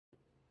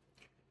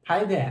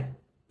Hi there!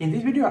 In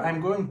this video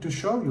I'm going to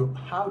show you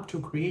how to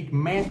create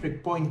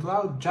metric point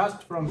cloud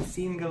just from a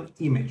single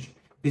image.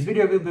 This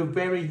video will be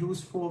very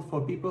useful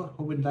for people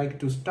who would like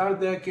to start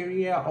their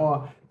career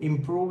or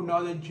improve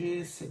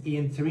knowledges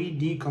in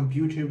 3D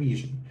computer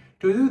vision.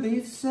 To do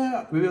this,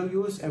 we will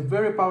use a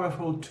very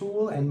powerful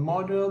tool and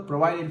model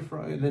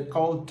provided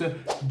called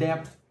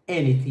Depth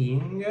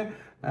Anything.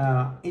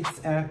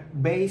 It's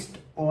based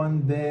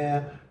on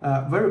the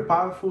very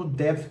powerful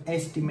depth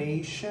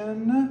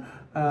estimation.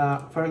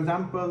 For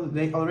example,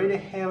 they already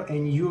have a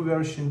new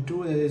version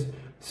 2 that is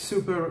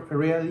super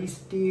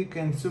realistic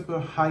and super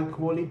high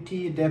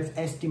quality depth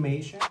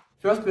estimation.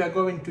 First, we are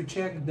going to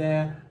check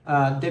the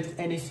Depth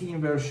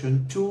Anything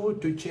version 2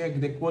 to check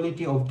the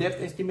quality of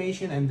depth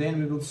estimation, and then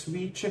we will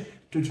switch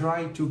to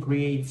try to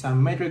create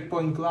some metric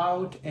point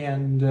cloud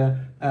and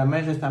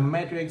measure some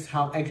metrics.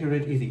 How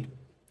accurate is it?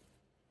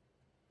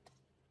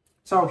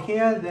 So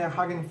here the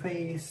Hugging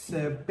Face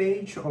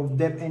page of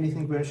Depth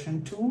Anything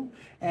version 2,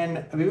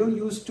 and we will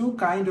use two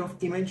kinds of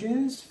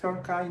images.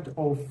 First kind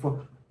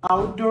of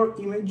outdoor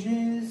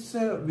images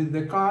with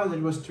the car that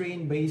was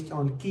trained based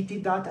on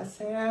Kitty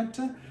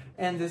dataset,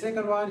 and the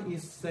second one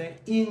is the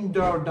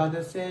indoor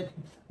dataset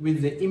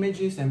with the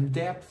images and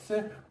depth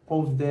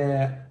of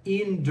the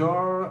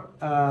indoor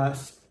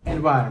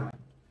environment.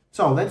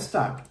 So let's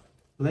start.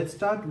 Let's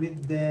start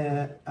with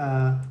the,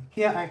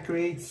 here I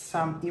create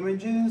some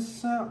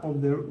images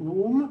of the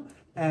room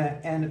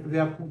and we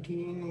are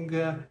putting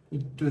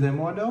it to the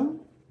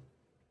model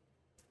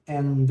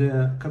and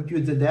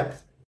compute the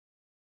depth.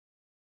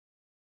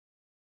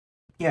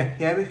 Yeah,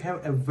 here we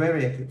have a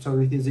very accurate, so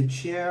it is a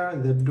chair,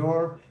 the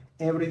door,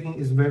 everything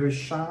is very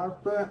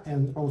sharp,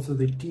 and also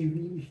the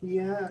TV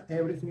here,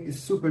 everything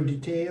is super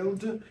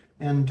detailed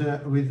and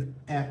with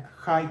a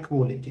high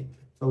quality.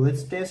 So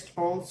let's test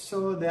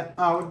also the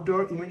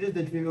outdoor images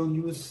that we will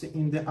use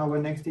in our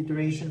next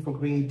iteration for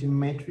creating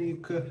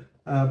metric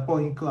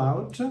point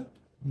cloud.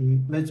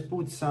 Let's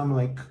put some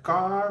like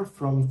car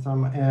from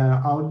some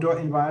outdoor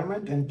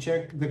environment and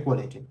check the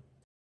quality.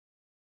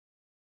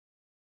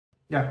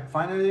 Yeah,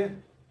 finally,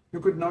 you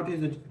could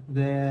notice that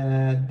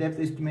the depth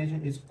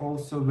estimation is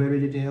also very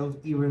detailed.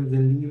 Even the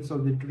leaves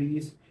of the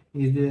trees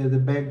is the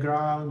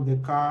background, the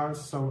cars,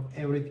 so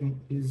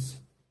everything is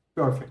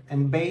perfect.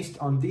 And based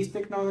on this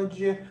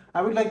technology,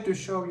 I would like to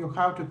show you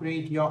how to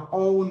create your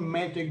own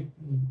metric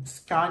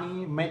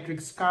scanning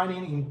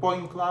in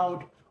point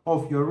cloud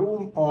of your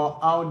room or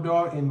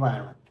outdoor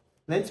environment.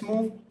 Let's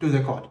move to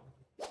the code.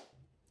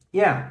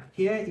 Yeah,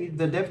 here is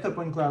the depth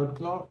point cloud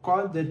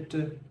code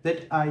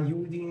that are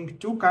using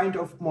two kind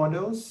of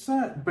models,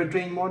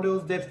 pre-trained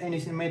models, depth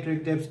anything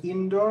metric, depth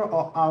indoor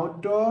or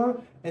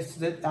outdoor, as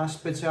that are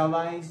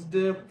specialized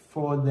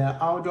for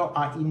the outdoor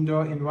or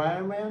indoor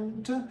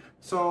environment.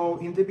 So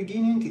in the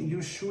beginning,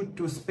 you should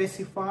to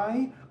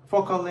specify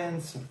focal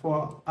length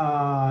for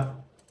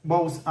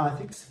both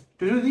optics.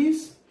 To do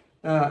this,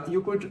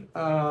 you could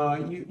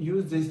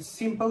use this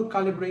simple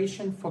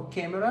calibration for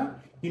camera.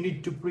 You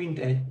need to print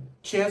a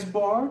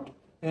chessboard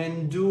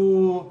and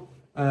do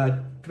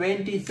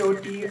 20,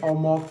 30 or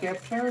more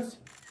captures.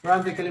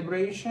 Run the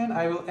calibration.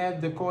 I will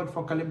add the code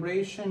for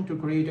calibration to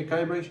create a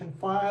calibration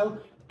file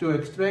to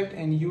extract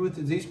and use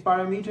these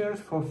parameters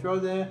for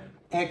further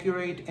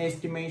accurate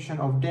estimation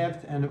of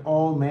depth and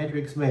all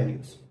matrix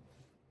values.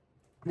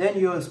 Then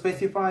you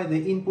specify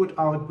the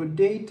input-output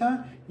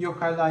data. You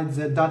highlight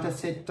the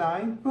dataset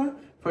type,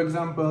 for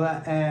example,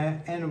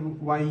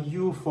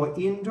 NYU for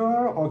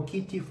indoor or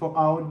Kitty for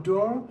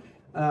outdoor.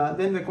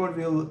 Then the code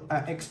will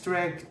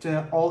extract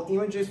all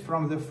images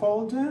from the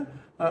folder,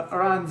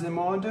 run the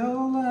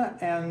model,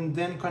 and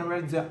then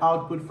convert the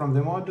output from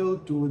the model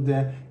to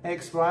the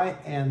X, Y,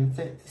 and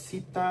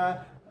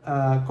theta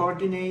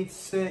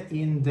coordinates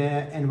in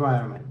the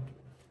environment.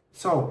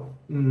 So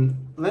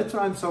let's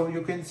run. So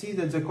you can see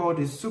that the code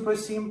is super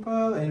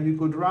simple, and we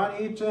could run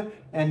it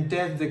and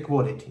test the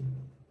quality.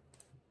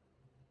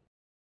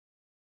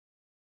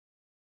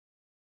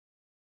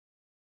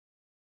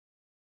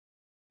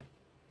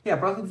 Yeah,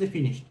 process is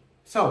finished.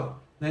 So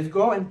let's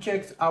go and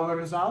check our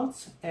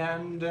results.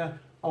 And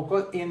of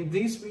course, in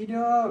this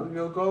video,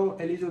 we'll go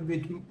a little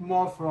bit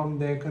more from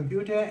the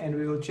computer and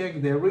we will check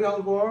the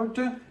real world.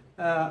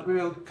 We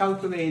will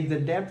calculate the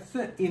depth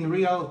in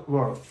real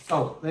world.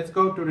 So let's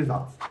go to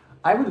results.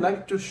 I would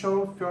like to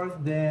show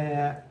first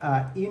the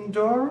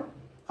indoor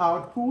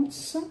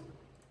outputs.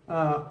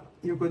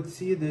 You could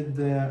see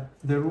that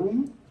the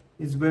room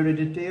is very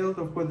detailed.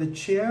 Of course, the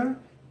chair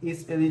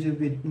is a little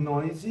bit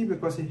noisy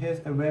because it has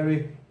a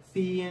very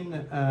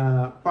thin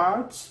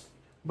parts,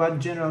 but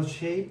general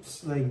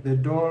shapes like the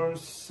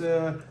doors,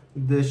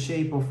 the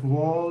shape of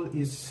wall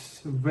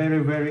is very,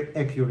 very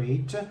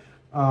accurate.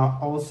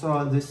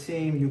 Also the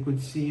same you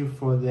could see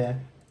for the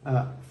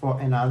for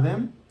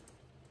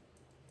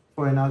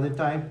another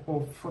type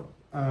of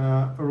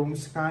room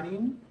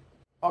scanning.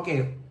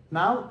 Okay,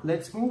 now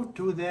let's move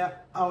to the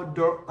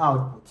outdoor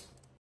outputs.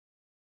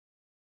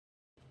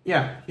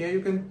 Yeah, here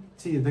you can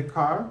see the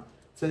car.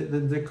 So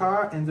the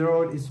car and the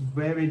road is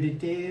very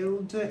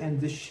detailed and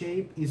the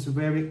shape is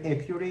very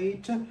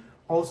accurate.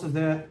 Also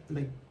the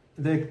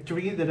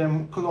tree that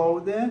I'm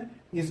clothed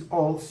is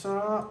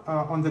also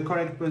on the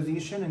correct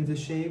position and the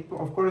shape.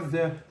 Of course,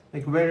 the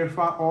very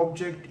far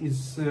object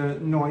is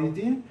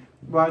noisy,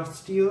 but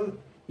still,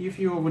 if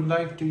you would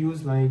like to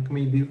use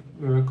maybe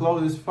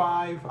clothes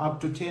 5 up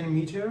to 10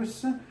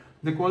 meters,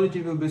 the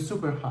quality will be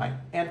super high.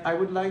 And I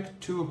would like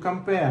to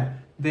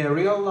compare the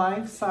real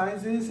life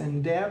sizes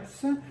and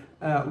depths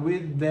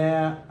with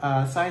the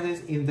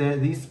sizes in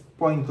this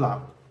point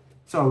cloud.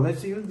 So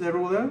let's use the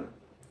ruler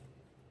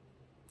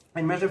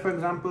and measure, for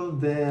example,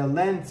 the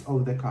length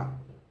of the car.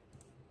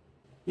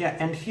 Yeah,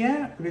 and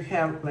here we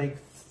have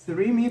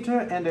 3.5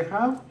 meters,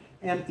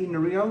 and in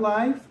real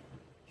life,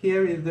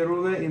 here is the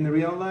ruler in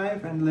real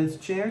life, and let's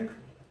check.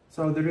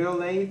 So the real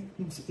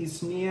length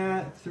is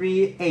near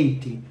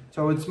 380,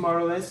 so it's more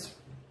or less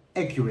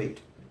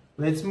accurate.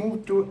 Let's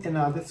move to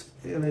another.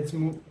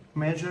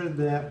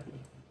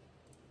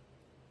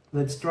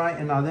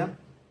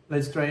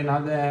 Let's try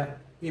another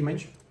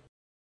image.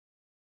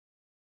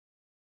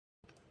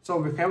 So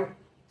we have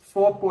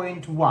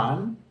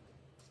 4.1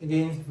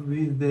 again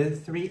with the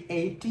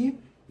 380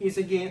 is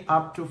again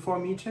up to 4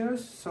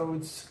 meters, so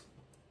it's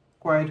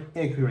quite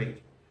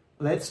accurate.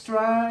 Let's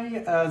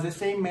try the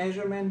same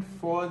measurement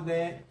for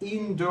the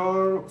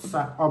indoor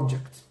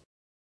objects.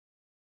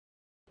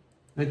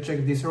 Let's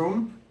check this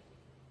room,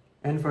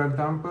 and for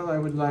example I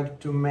would like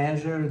to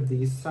measure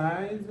this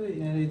size,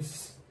 and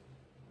it's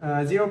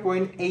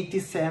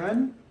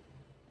 0.87,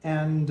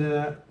 and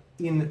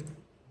in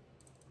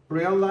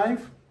real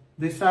life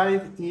the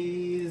size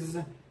is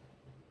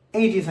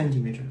 80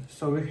 centimeters.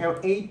 So we have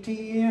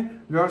 80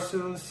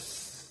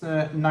 versus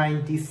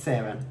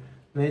 97.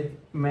 Let's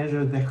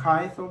measure the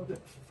height of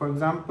for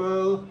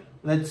example,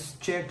 let's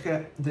check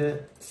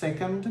the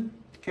second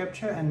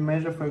capture and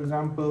measure, for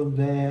example,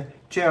 the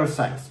chair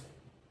size.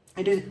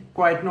 It is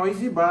quite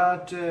noisy,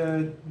 but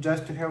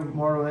just to have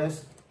more or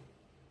less,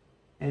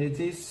 and it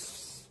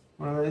is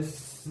more or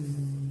less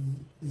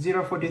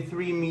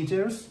 0.43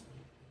 meters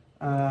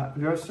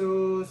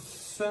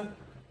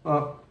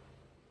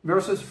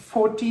versus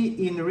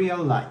 40 in real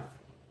life.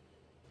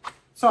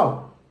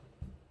 So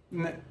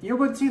you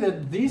could see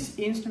that this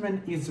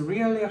instrument is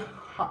really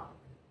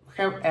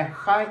have a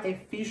high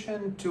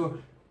efficient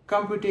to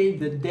computate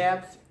the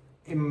depth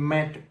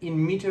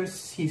in meter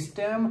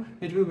system.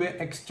 It will be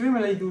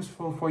extremely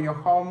useful for your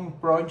home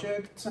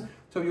projects.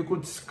 So you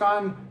could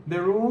scan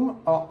the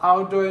room or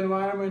outdoor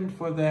environment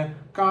for the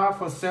car,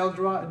 for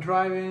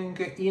self-driving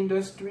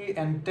industry,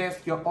 and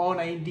test your own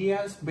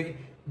ideas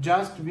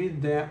just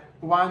with the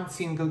one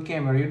single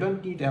camera. You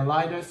don't need a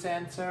LiDAR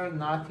sensor,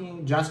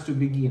 nothing, just to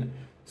begin.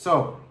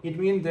 So it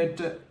means that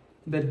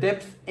the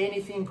depth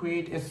anything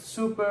create a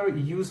super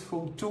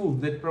useful tool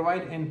that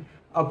provide an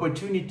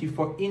opportunity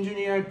for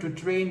engineer to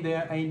train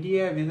their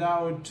idea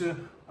without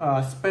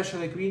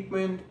special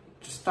equipment,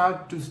 to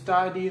start to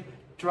study,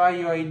 try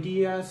your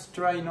ideas,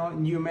 try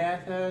new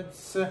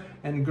methods,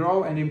 and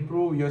grow and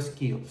improve your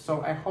skills.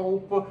 So I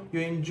hope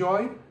you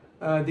enjoy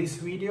this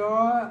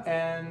video,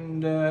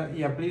 and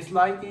yeah, please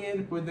like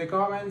it, put the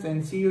comments,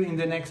 and see you in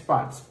the next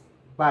parts.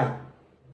 Bye.